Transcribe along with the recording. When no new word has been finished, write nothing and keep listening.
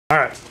All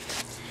right,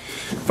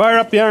 fire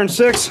up the Iron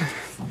 6.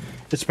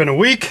 It's been a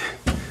week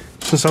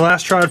since I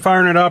last tried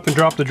firing it up and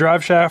dropped the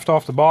drive shaft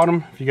off the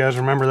bottom, if you guys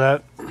remember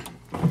that.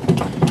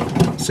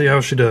 Let's see how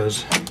she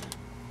does.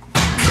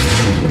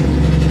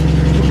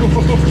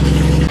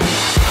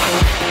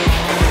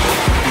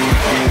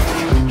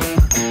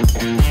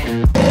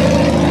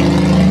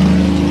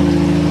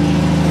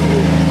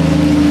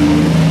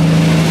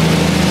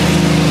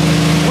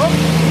 Whoop,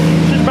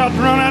 she's about to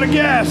run out of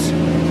gas.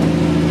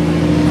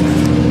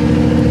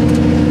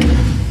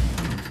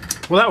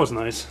 Well, that was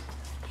nice.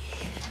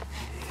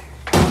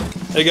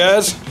 Hey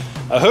guys,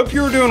 I hope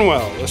you are doing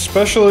well,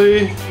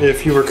 especially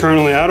if you are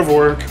currently out of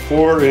work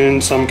or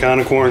in some kind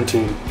of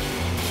quarantine.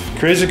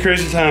 Crazy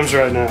times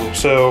right now,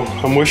 so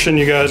I'm wishing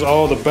you guys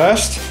all the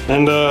best,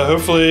 and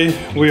hopefully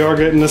we are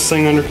getting this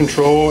thing under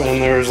control and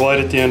there's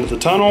light at the end of the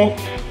tunnel.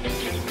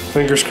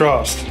 Fingers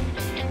crossed.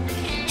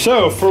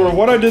 So for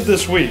what I did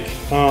this week,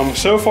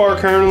 so far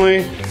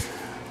currently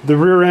the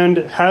rear end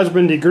has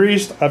been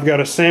degreased. I've got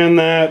to sand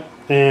that,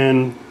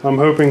 and I'm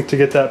hoping to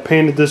get that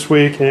painted this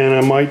week, and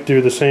I might do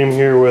the same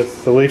here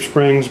with the leaf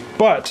springs.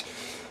 But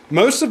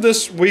most of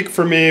this week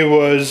for me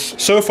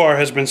so far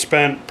has been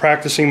spent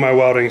practicing my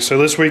welding. So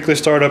this weekly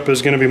startup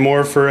is going to be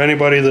more for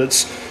anybody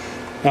that's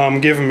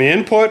giving me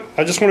input.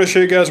 I just want to show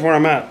you guys where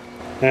I'm at.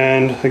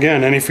 And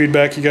again, any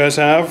feedback you guys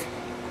have,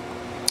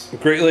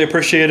 greatly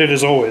appreciated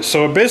as always.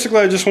 So basically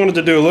I just wanted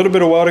to do a little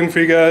bit of welding for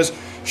you guys,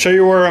 show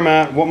you where I'm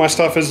at, what my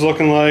stuff is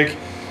looking like.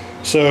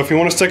 So if you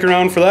want to stick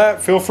around for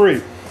that, feel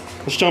free.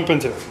 Let's jump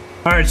into it.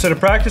 Alright, so to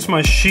practice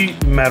my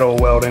sheet metal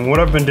welding,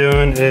 what I've been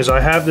doing is I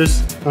have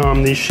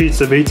these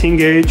sheets of 18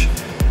 gauge,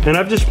 and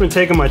I've just been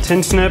taking my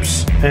tin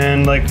snips,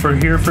 and like for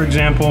here, for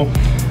example,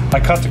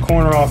 I cut the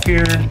corner off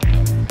here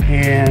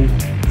and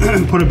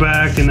put it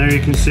back, and there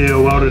you can see I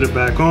welded it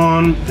back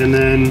on and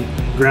then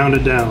ground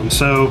it down.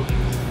 So,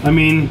 I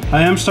mean,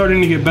 I am starting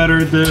to get better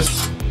at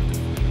this.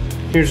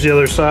 Here's the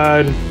other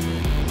side.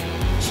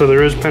 So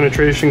there is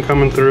penetration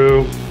coming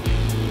through,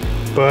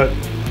 but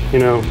you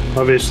know,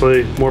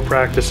 obviously more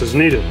practice is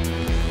needed.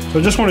 So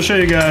I just want to show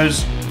you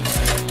guys,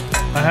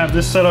 I have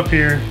this set up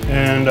here,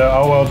 and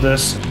I'll weld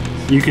this.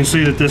 You can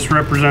see that this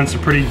represents a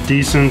pretty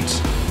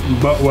decent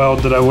butt weld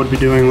that I would be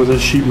doing with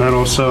this sheet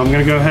metal. So I'm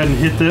gonna go ahead and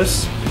hit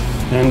this,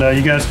 and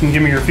you guys can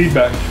give me your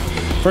feedback.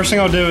 First thing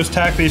I'll do is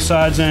tack these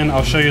sides in.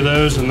 I'll show you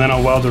those, and then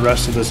I'll weld the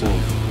rest of this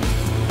in.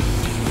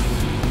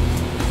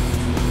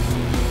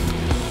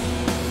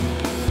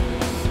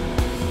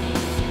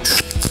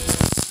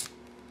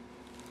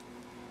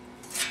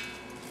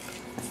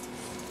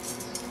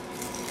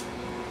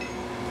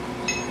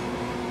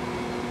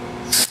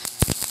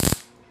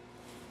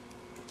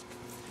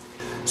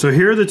 So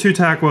here are the two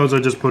tack welds I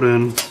just put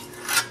in.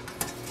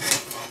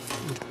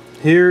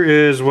 Here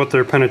is what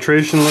their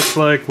penetration looks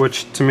like,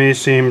 which to me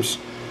seems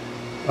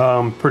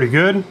pretty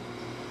good.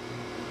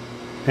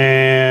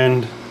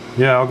 And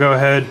yeah, I'll go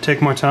ahead,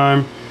 take my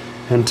time,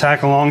 and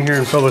tack along here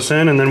and fill this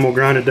in, and then we'll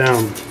grind it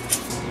down.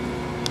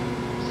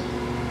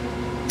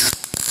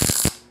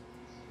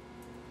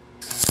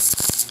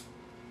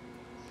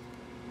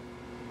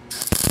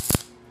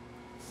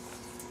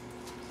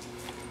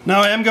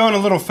 Now I am going a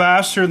little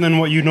faster than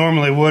what you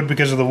normally would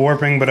because of the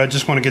warping, but I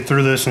just want to get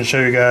through this and show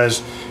you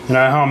guys, you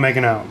know, how I'm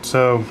making out.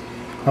 So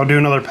I'll do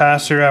another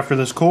pass here after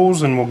this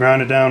cools, and we'll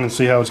grind it down and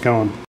see how it's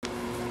going.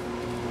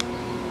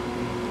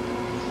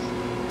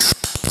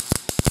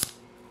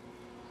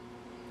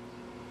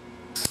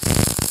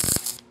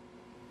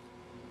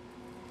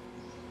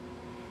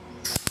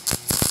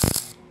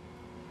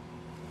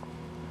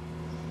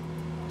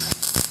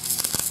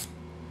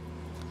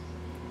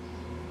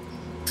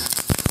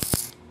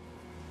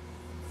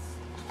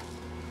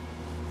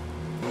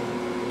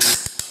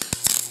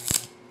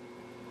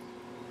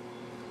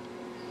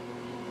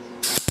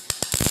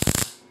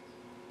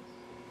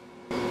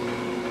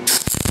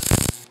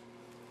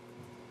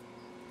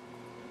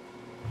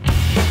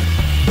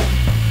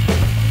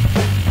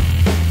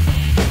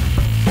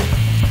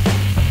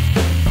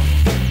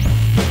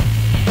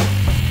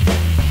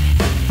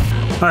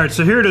 Alright,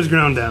 so here it is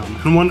ground down.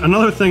 And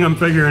another thing I'm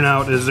figuring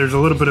out is there's a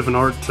little bit of an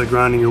art to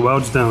grinding your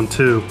welds down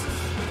too,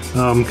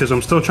 because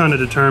I'm still trying to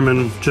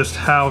determine just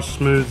how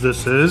smooth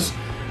this is.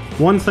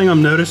 One thing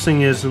I'm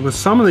noticing is that with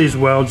some of these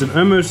welds, it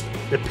almost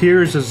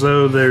appears as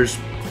though there's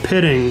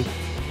pitting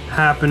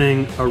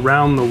happening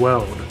around the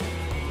weld.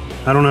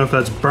 I don't know if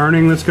that's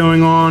burning that's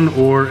going on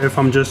or if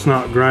I'm just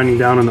not grinding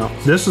down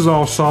enough. This is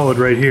all solid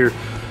right here.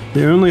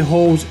 The only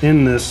holes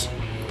in this,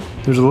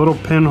 there's a little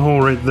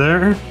pinhole right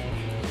there,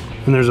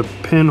 and there's a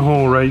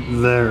pinhole right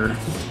there.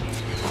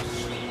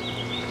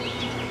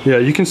 Yeah,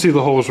 you can see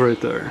the holes right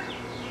there.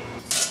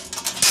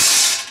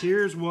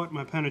 Here's what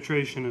my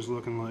penetration is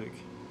looking like,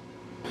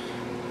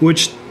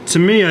 which to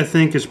me I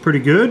think is pretty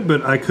good,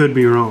 but I could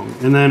be wrong.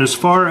 And then as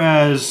far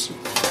as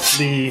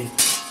the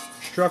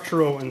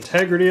structural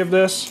integrity of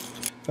this,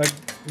 if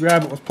I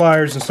grab it with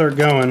pliers and start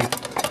going,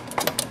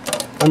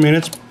 I mean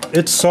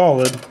it's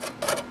solid.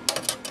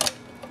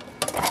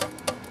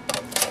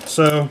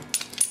 So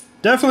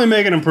definitely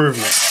make an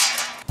improvement.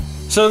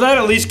 So that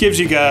at least gives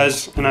you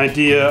guys an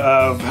idea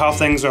of how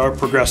things are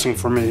progressing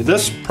for me.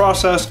 This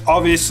process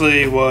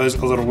obviously was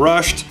a little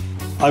rushed.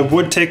 I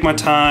would take my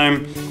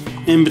time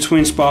in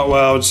between spot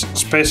welds,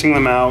 spacing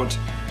them out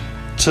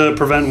to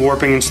prevent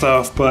warping and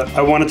stuff, but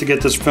I wanted to get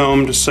this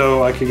filmed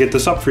so I could get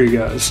this up for you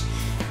guys.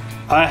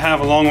 I have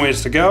a long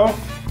ways to go,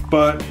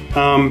 but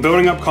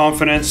building up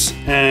confidence,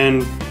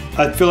 and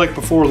I feel like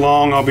before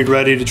long I'll be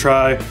ready to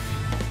try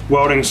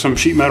welding some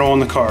sheet metal on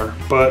the car,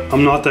 but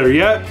I'm not there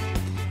yet.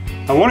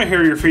 I want to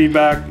hear your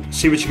feedback,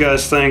 see what you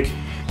guys think.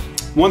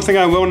 One thing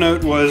I will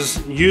note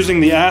was using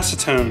the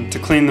acetone to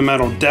clean the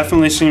metal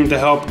definitely seemed to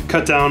help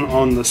cut down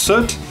on the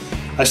soot.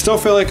 I still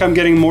feel like I'm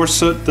getting more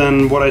soot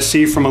than what I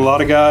see from a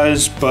lot of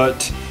guys,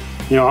 but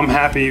you know, I'm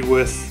happy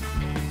with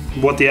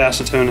what the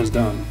acetone has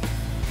done.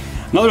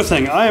 Another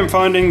thing, I am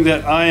finding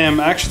that I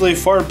am actually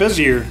far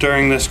busier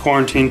during this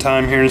quarantine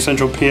time here in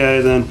Central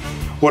PA than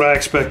what I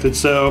expected.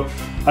 So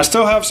I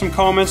still have some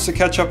comments to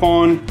catch up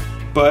on,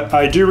 but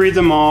I do read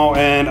them all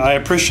and I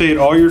appreciate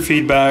all your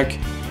feedback.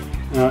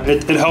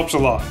 It helps a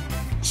lot.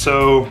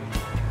 So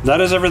that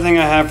is everything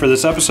I have for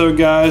this episode,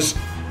 guys.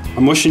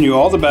 I'm wishing you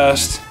all the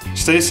best,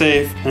 stay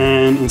safe,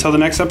 and until the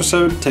next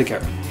episode, take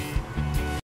care.